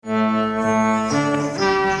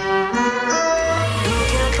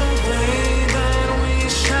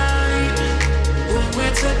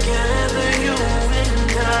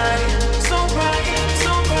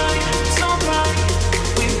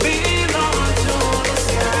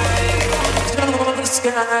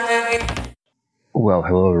Well,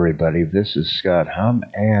 hello everybody, this is Scott Hum,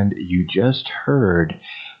 and you just heard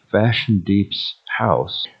Fashion Deep's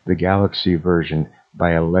House, the Galaxy version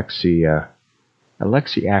by Alexi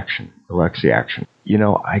Action. You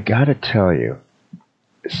know, I gotta tell you,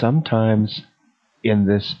 sometimes in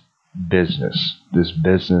this business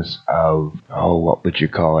of, what would you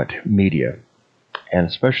call it, media, and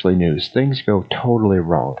especially news, things go totally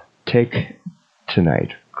wrong. Take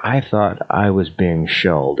tonight. I thought I was being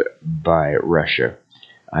shelled by Russia.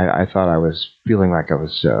 I thought I was feeling like I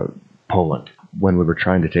was Poland when we were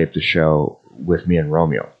trying to tape the show with me and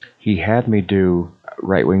Romeo. He had me do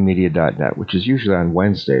RightWingMediaDotNet, which is usually on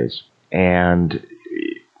Wednesdays, and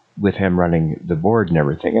with him running the board and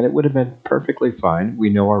everything, and it would have been perfectly fine. We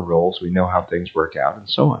know our roles, we know how things work out, and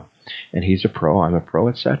so on. And he's a pro, I'm a pro,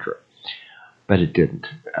 etc. But it didn't.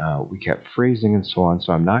 We kept freezing and so on,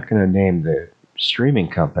 so I'm not going to name the streaming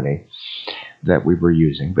company that we were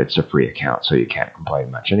using, but it's a free account, so you can't complain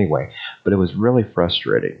much anyway. But it was really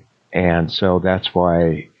frustrating, and so that's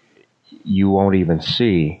why you won't even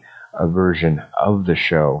see a version of the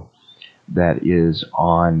show that is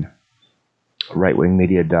on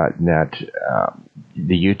RightWingMedia.net,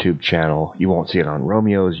 the YouTube channel. You won't see it on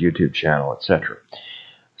Romeo's YouTube channel, etc.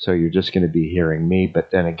 So you're just going to be hearing me, but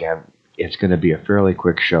then again, it's going to be a fairly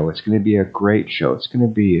quick show. It's going to be a great show. It's going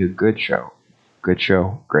to be a good show. Good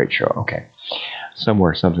show, great show. Okay.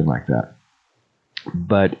 Something like that.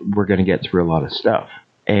 But we're going to get through a lot of stuff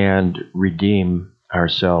and redeem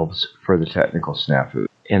ourselves for the technical snafu.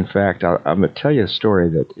 In fact, I'm going to tell you a story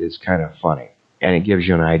that is kind of funny, and it gives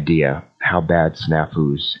you an idea how bad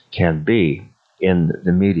snafus can be in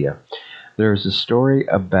the media. There's a story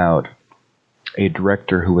about a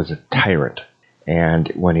director who was a tyrant,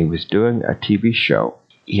 and when he was doing a TV show,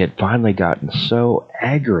 he had finally gotten so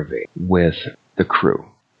aggravated with the crew.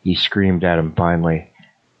 He screamed at him finally,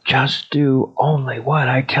 "Just do only what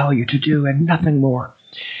I tell you to do and nothing more."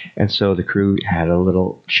 And so the crew had a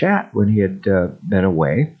little chat when he had been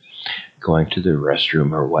away, going to the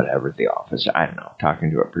restroom or whatever, the office, I don't know, talking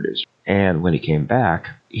to a producer. And when he came back,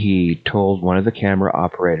 he told one of the camera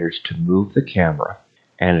operators to move the camera,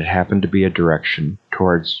 and it happened to be a direction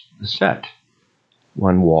towards the set,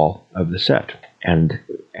 one wall of the set. And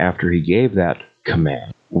after he gave that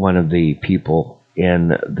command, one of the people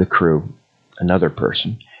in the crew, another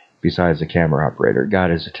person besides the camera operator, got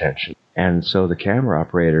his attention. And so the camera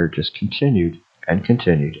operator just continued and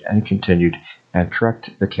continued and continued and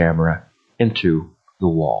trucked the camera into the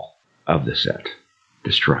wall of the set,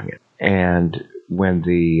 destroying it. And when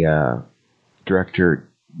the director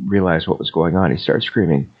realized what was going on, he started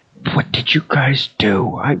screaming, "What did you guys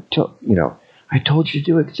do? I told you to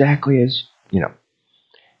do exactly as,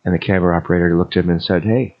 And the camera operator looked at him and said,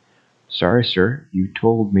 "Hey, sorry, sir, you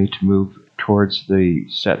told me to move towards the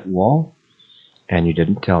set wall, and you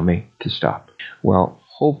didn't tell me to stop." Well,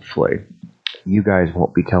 hopefully, you guys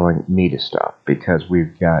won't be telling me to stop, because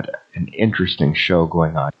we've got an interesting show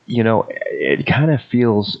going on. It kind of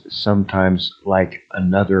feels sometimes like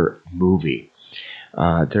another movie.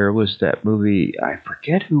 There was that movie, I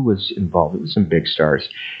forget who was involved, it was some big stars.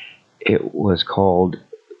 It was called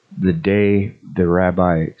The Day the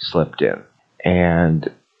Rabbi Slept In,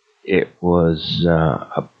 and it was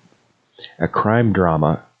a crime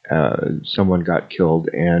drama. Someone got killed,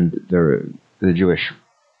 and the Jewish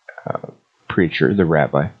preacher, the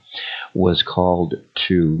rabbi, was called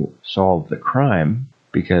to solve the crime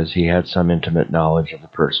because he had some intimate knowledge of the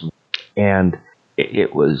person. And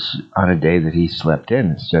it was on a day that he slept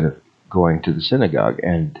in instead of going to the synagogue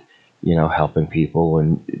and, helping people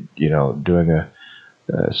and, doing a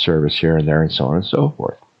service here and there and so on and so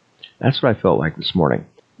forth. That's what I felt like this morning.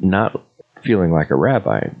 Not feeling like a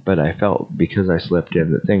rabbi, but I felt, because I slept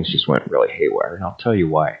in, that things just went really haywire, and I'll tell you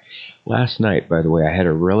why. Last night, by the way, I had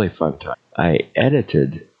a really fun time. I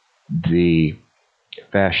edited the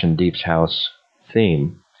Fashion Deep's House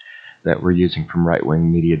theme that we're using from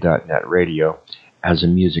RightWingMedia.net radio as a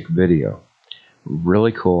music video.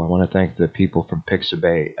 Really cool. I want to thank the people from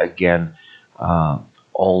Pixabay again.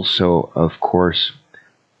 Also, of course,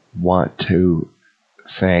 want to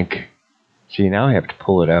thank... See, now I have to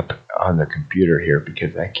pull it up on the computer here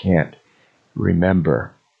because I can't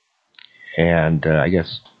remember. And I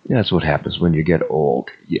guess that's what happens when you get old.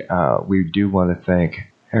 We do want to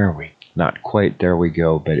thank... Not quite there we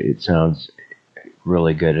go, but it sounds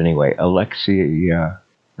really good anyway. Alexi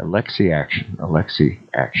Action.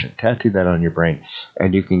 Tattoo that on your brain.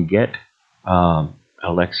 And you can get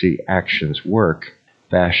Alexi Action's work,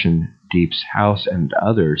 Fashion Deep's House, and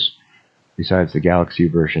others, besides the Galaxy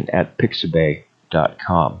version, at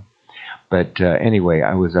Pixabay.com. But anyway,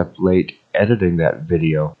 I was up late editing that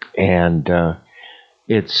video, and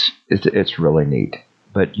it's really neat.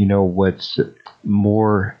 But you know what's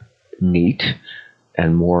more neat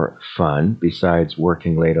and more fun, besides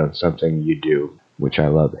working late on something you do, which I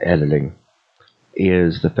love editing,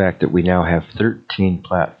 is the fact that we now have 13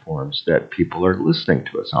 platforms that people are listening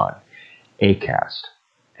to us on. Acast,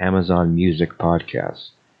 Amazon Music Podcasts,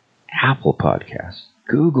 Apple Podcasts,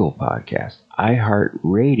 Google Podcasts,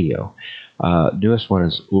 iHeartRadio. Newest one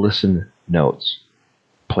is Listen Notes,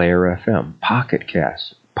 Player FM, Pocket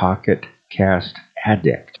Cast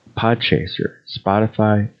Addict, Podchaser,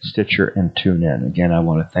 Spotify, Stitcher, and TuneIn. Again, I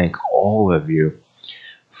want to thank all of you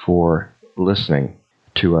for listening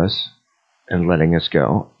to us and letting us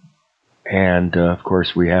go. And, of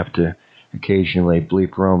course, we have to occasionally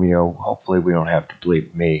bleep Romeo. Hopefully we don't have to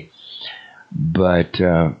bleep me. But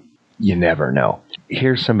you never know.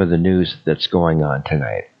 Here's some of the news that's going on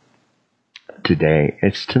today.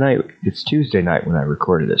 It's Tuesday night when I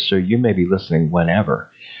recorded this, so you may be listening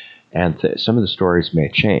whenever. And some of the stories may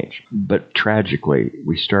change. But tragically,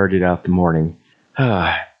 we started out the morning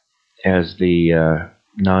as the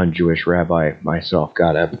non-Jewish rabbi myself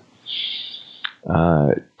got up.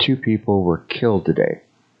 2 people were killed today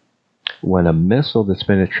when a missile that's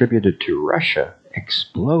been attributed to Russia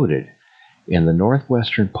exploded in the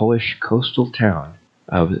northwestern Polish coastal town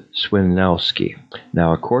of Swinelski.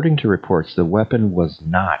 Now, according to reports, the weapon was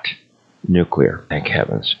not nuclear, thank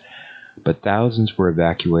heavens, but thousands were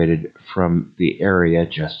evacuated from the area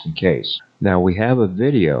just in case. Now, we have a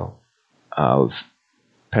video of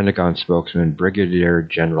Pentagon spokesman Brigadier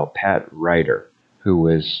General Pat Ryder, who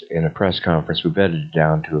was in a press conference. We've edited it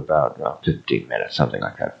down to about 15 minutes, something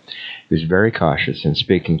like that. He was very cautious in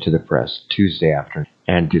speaking to the press Tuesday afternoon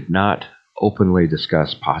and did not openly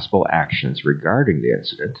discuss possible actions regarding the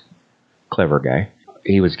incident. Clever guy.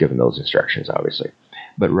 He was given those instructions, obviously.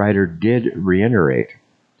 But Ryder did reiterate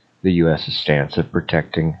the U.S.'s stance of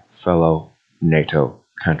protecting fellow NATO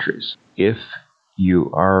countries. If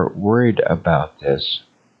you are worried about this,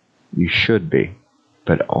 you should be,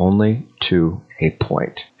 but only to a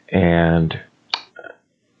point. And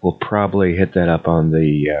we'll probably hit that up on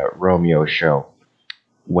the Romeo show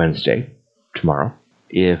Wednesday, tomorrow,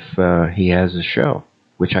 if he has a show,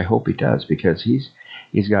 which I hope he does, because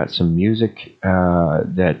he's got some music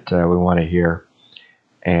that we want to hear,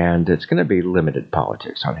 and it's going to be limited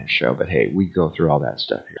politics on his show, but hey, we go through all that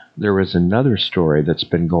stuff here. There was another story that's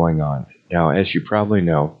been going on. Now, as you probably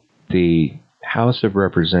know, the House of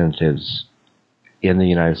Representatives in the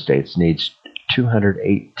United States needs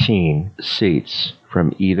 218 seats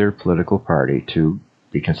from either political party to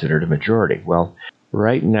be considered a majority. Well,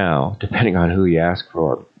 right now, depending on who you ask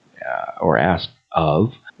for or ask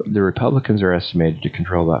of, the Republicans are estimated to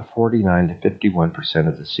control about 49 to 51%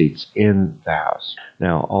 of the seats in the House.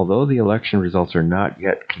 Now, although the election results are not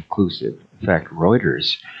yet conclusive, in fact,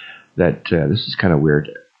 Reuters, this is kind of weird,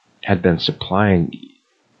 had been supplying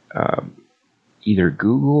either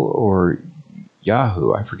Google or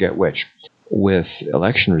Yahoo, I forget which, with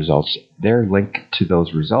election results. Their link to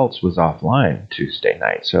those results was offline Tuesday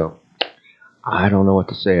night, so I don't know what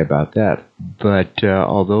to say about that. But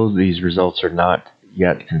although these results are not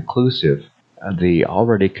yet conclusive, the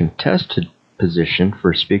already contested position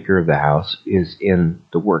for Speaker of the House is in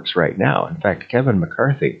the works right now. In fact, Kevin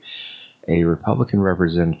McCarthy, a Republican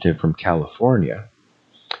representative from California,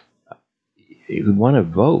 he would want to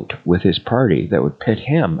vote with his party that would pit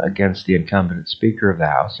him against the incumbent Speaker of the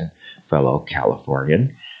House and fellow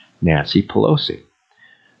Californian Nancy Pelosi.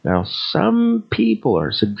 Now, some people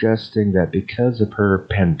are suggesting that because of her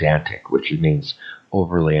pedantic, which means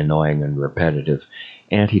overly annoying and repetitive,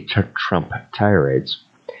 anti-Trump tirades,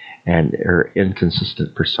 and her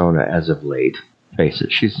inconsistent persona as of late, face it,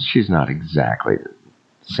 she's not exactly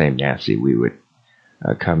the same Nancy we would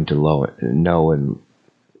come to know and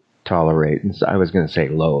tolerate. And so I was going to say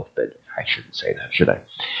loathe, but I shouldn't say that, should I?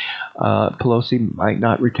 Pelosi might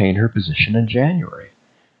not retain her position in January.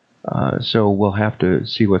 So we'll have to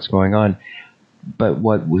see what's going on. But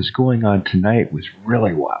what was going on tonight was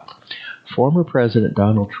really wild. Former President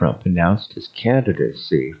Donald Trump announced his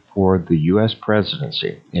candidacy for the U.S.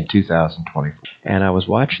 presidency in 2024. And I was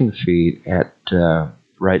watching the feed at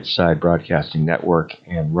Right Side Broadcasting Network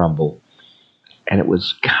and Rumble, and it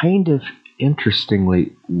was kind of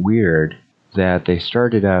interestingly weird that they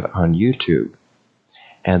started out on YouTube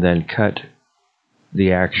and then cut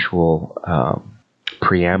the actual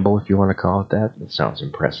preamble, if you want to call it that. It sounds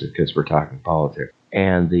impressive because we're talking politics.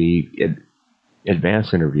 And the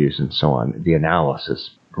advanced interviews and so on, the analysis,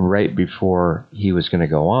 right before he was going to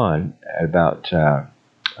go on about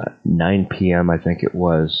 9 p.m., I think it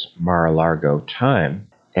was, Mar-a-Lago time,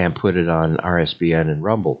 and put it on RSBN and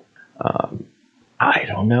Rumble. I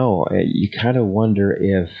don't know. You kind of wonder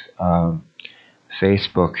if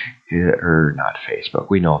Facebook, or not Facebook,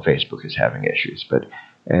 we know Facebook is having issues, but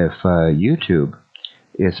if YouTube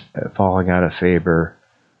is falling out of favor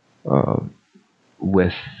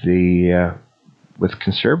with with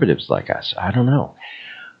conservatives like us. I don't know.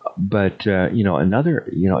 But,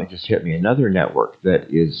 it just hit me, another network that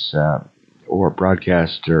is, or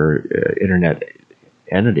broadcast or internet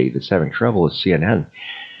entity that's having trouble is CNN.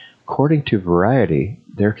 According to Variety,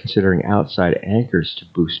 they're considering outside anchors to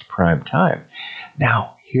boost prime time.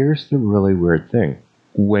 Now, here's the really weird thing.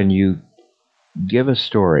 When you give a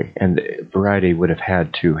story, and Variety would have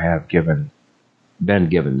had to have been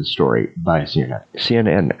given the story by CNN.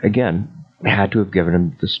 CNN, again, had to have given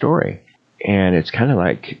them the story. And it's kind of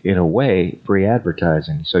like, in a way, free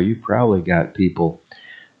advertising. So you've probably got people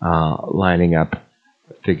lining up,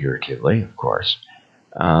 figuratively, of course,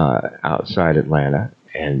 outside Atlanta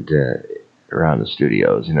and around the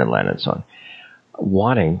studios in Atlanta and so on,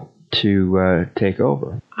 wanting to take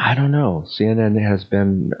over. I don't know. CNN has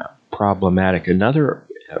been problematic. Another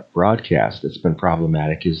broadcast that's been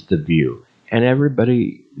problematic is The View. And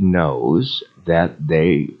everybody knows that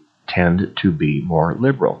they tend to be more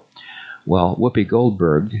liberal. Well, Whoopi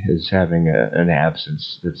Goldberg is having an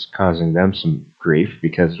absence that's causing them some grief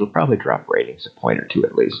because it'll probably drop ratings a point or two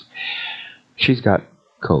at least. She's got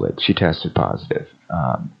COVID. She tested positive.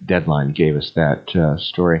 Deadline gave us that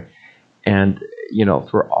story. And,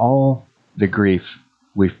 for all the grief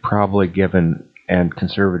we've probably given, and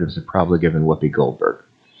conservatives have probably given Whoopi Goldberg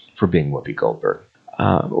for being Whoopi Goldberg,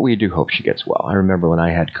 we do hope she gets well. I remember when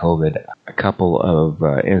I had COVID, a couple of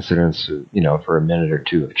incidents, for a minute or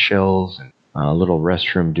two of chills and a little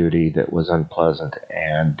restroom duty that was unpleasant,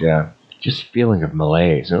 and just feeling of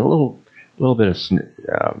malaise and a little bit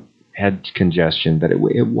of head congestion. But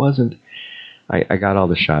it wasn't. I got all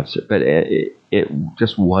the shots, but it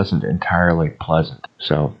just wasn't entirely pleasant.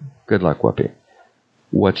 So good luck, Whoopi.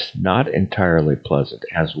 What's not entirely pleasant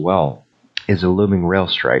as well is a looming rail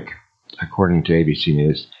strike, according to ABC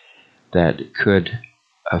News, that could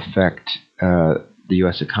affect the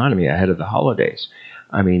U.S. economy ahead of the holidays.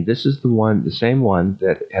 I mean, this is the same one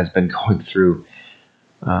that has been going through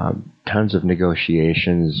tons of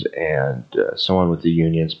negotiations and so on with the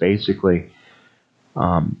unions. Basically,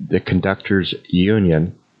 the conductors'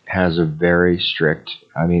 union has a very strict,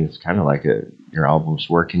 it's kind of like you're almost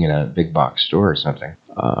working in a big box store or something,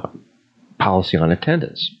 policy on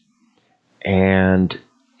attendance. And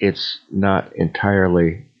it's not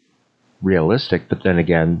entirely realistic, but then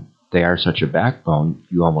again, they are such a backbone,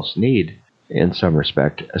 you almost need, in some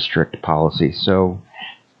respect, a strict policy. So,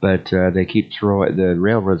 but the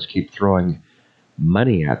railroads keep throwing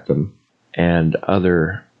money at them and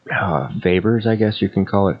other favors, I guess you can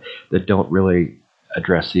call it, that don't really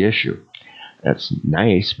address the issue. That's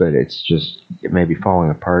nice, but it may be falling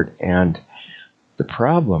apart. And the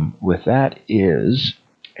problem with that is,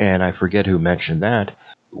 and I forget who mentioned that,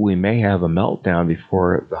 we may have a meltdown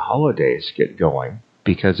before the holidays get going,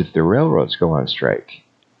 because if the railroads go on strike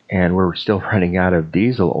and we're still running out of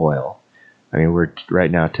diesel oil, we're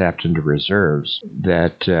right now tapped into reserves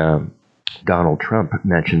that Donald Trump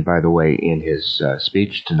mentioned, by the way, in his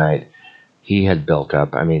speech tonight, he had built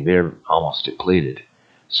up. They're almost depleted.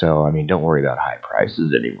 So, don't worry about high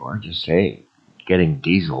prices anymore. Just, getting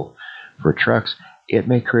diesel for trucks. It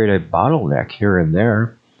may create a bottleneck here and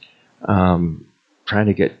there, trying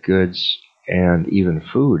to get goods and even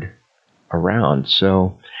food around.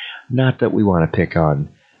 So, not that we want to pick on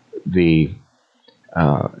the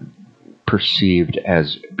perceived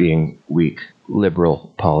as being weak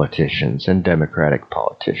liberal politicians and Democratic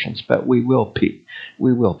politicians, but we will peak.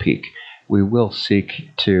 We will seek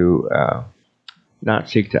to not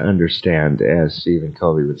seek to understand, as Stephen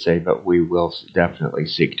Covey would say, but we will definitely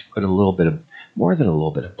seek to put more than a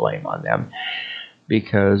little bit of blame on them,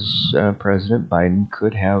 because President Biden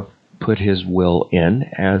could have put his will in,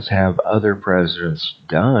 as have other presidents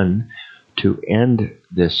done, to end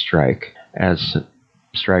this strike, as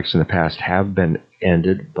strikes in the past have been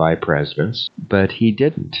ended by presidents, but he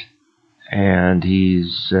didn't. And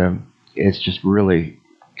it's just really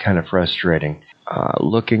kind of frustrating.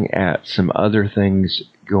 Looking at some other things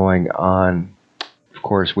going on, of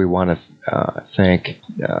course, we want to thank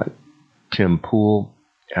Tim Pool.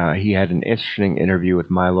 He had an interesting interview with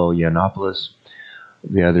Milo Yiannopoulos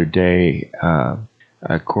the other day.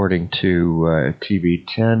 According to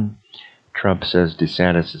TV10, Trump says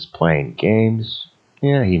DeSantis is playing games.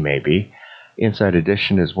 Yeah, he may be. Inside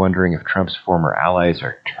Edition is wondering if Trump's former allies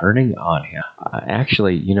are turning on him.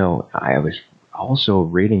 Actually, I was also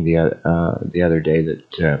reading the other day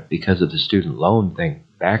that because of the student loan thing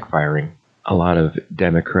backfiring, a lot of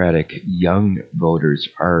Democratic young voters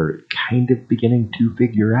are kind of beginning to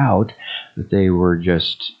figure out that they were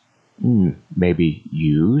just maybe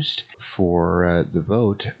used for the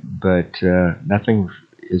vote, but nothing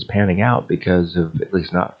is panning out because of, at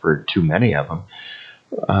least not for too many of them,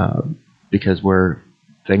 because where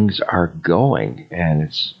things are going, and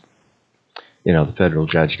it's, the federal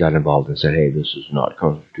judge got involved and said, hey, this is not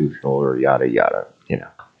constitutional, or yada, yada,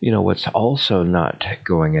 what's also not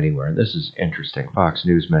going anywhere, and this is interesting, Fox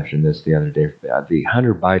News mentioned this the other day, the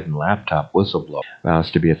Hunter Biden laptop whistleblower vows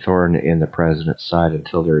to be a thorn in the president's side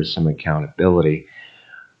until there is some accountability.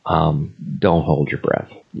 Don't hold your breath,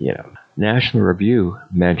 National Review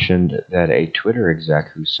mentioned that a Twitter exec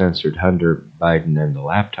who censored Hunter Biden and the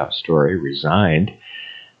laptop story resigned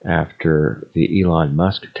after the Elon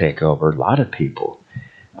Musk takeover. A lot of people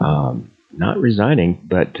not resigning,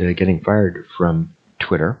 but getting fired from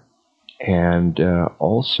Twitter and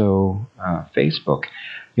also Facebook.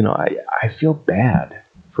 I feel bad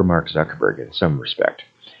for Mark Zuckerberg in some respect.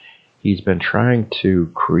 He's been trying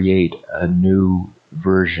to create a new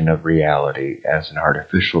version of reality as an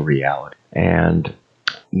artificial reality. And,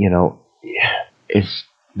 it's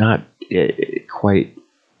not quite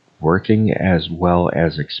working as well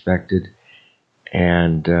as expected.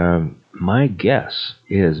 And my guess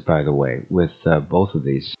is, by the way, with both of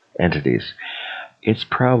these entities, it's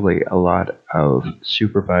probably a lot of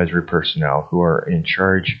supervisory personnel who are in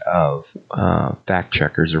charge of fact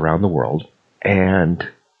checkers around the world. And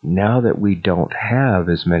now that we don't have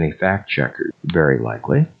as many fact checkers, very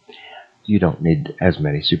likely, you don't need as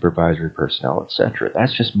many supervisory personnel, etc.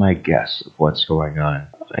 That's just my guess of what's going on.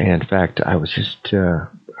 In fact, I was just, I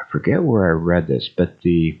forget where I read this, but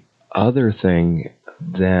the other thing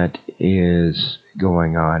that is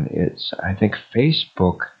going on is, I think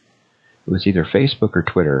Facebook, it was either Facebook or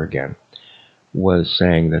Twitter again, was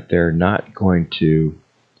saying that they're not going to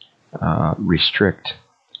restrict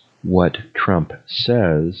what Trump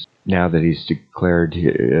says now that he's declared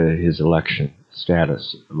his election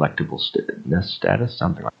status, electable status,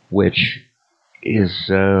 something like that, which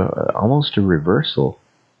is almost a reversal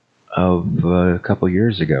of a couple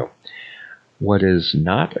years ago. What is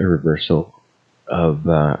not a reversal of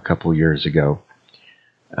a couple years ago,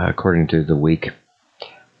 according to The Week,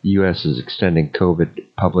 the U.S. is extending COVID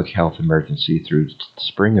public health emergency through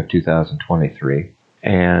spring of 2023.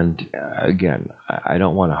 And again, I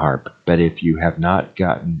don't want to harp, but if you have not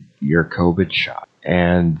gotten your COVID shot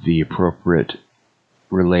and the appropriate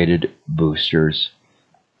related boosters,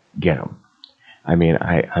 get them. I mean,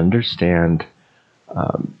 I understand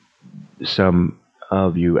some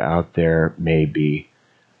of you out there may be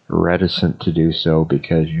reticent to do so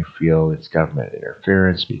because you feel it's government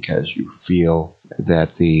interference, because you feel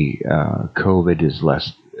that the COVID is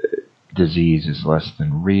disease is less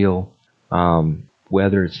than real.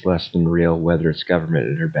 Whether it's less than real, whether it's government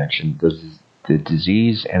intervention, the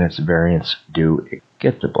disease and its variants do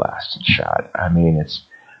get the blasted shot. I mean, it's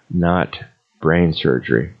not brain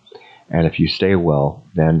surgery. And if you stay well,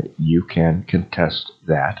 then you can contest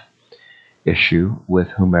that issue with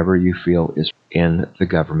whomever you feel is in the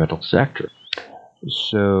governmental sector.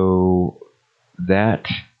 So that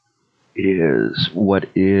is what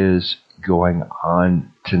is going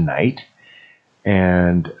on tonight.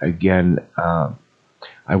 And again,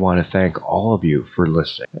 I want to thank all of you for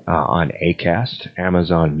listening on Acast,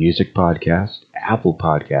 Amazon Music Podcast, Apple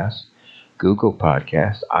Podcast, Google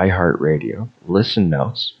Podcast, iHeartRadio, Listen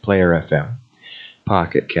Notes, Player FM,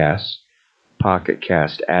 Pocket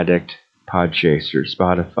Cast Addict, Podchaser,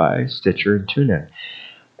 Spotify, Stitcher, and TuneIn.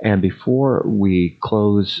 And before we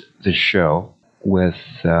close the show with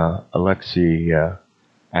Alexi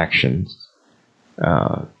Action's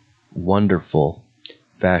wonderful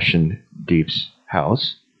Fashion Deeps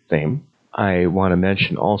House theme, I want to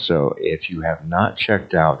mention also, if you have not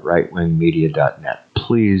checked out RightWingMedia.net,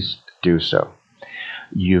 please do so.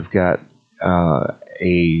 You've got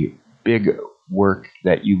a big work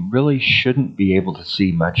that you really shouldn't be able to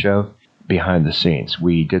see much of behind the scenes.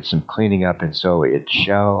 We did some cleaning up, and so it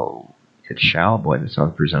shall, boy, that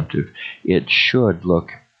sounds presumptive, it should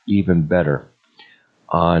look even better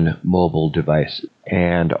on mobile devices.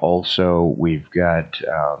 And also we've got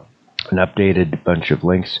an updated bunch of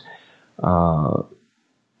links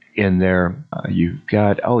in there. You've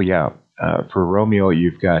got, for Romeo,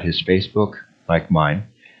 you've got his Facebook, like mine,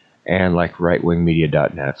 and like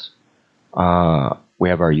RightWingMedia.net. We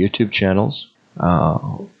have our YouTube channels.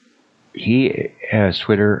 he has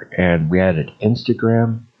Twitter, and we added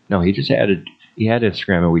Instagram. No, he had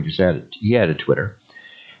Instagram, and he added Twitter,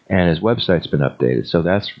 and his website's been updated. So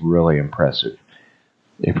that's really impressive.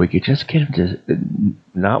 If we could just get him to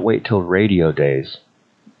not wait till radio days,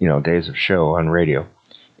 days of show on radio,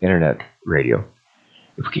 internet radio.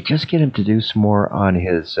 If we could just get him to do some more on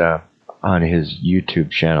his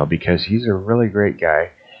YouTube channel, because he's a really great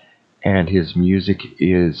guy, and his music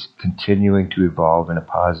is continuing to evolve in a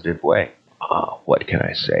positive way. What can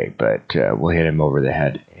I say? But we'll hit him over the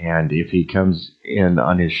head. And if he comes in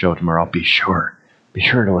on his show tomorrow, be sure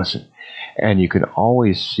to listen. And you can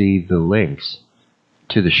always see the links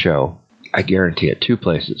to the show, I guarantee it, 2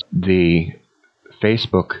 places. The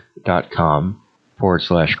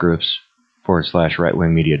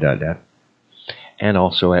facebook.com/groups/RightWingMedia.net, and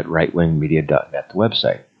also at RightWingMediaDotNet, the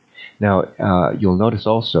website. Now, you'll notice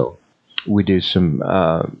also we do some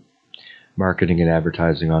marketing and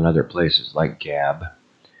advertising on other places like Gab,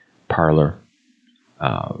 Parler,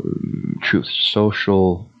 Truth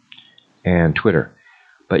Social, and Twitter.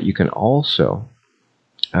 But you can also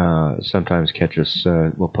sometimes catch us.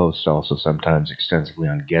 We'll post also sometimes extensively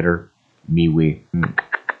on Getter, MeWe, and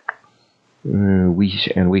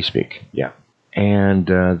WeSpeak. Yeah. And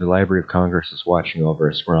the Library of Congress is watching over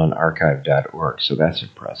us. We're on archive.org, so that's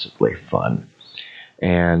impressively fun.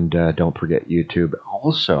 And don't forget YouTube.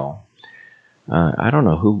 Also, I don't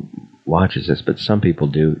know who watches this, but some people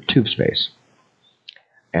do, TubeSpace.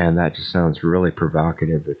 And that just sounds really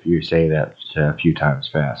provocative if you say that a few times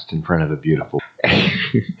fast in front of a beautiful...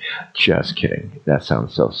 Just kidding. That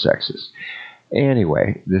sounds so sexist.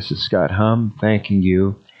 Anyway, this is Scott Hum thanking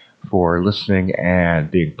you for listening and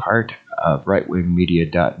being part of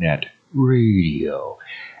RightWingMedia.net radio.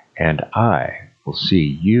 And I will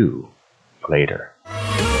see you later.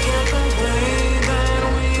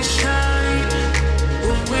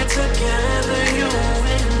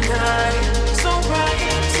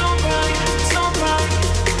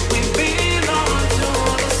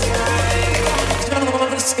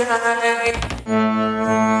 Sky.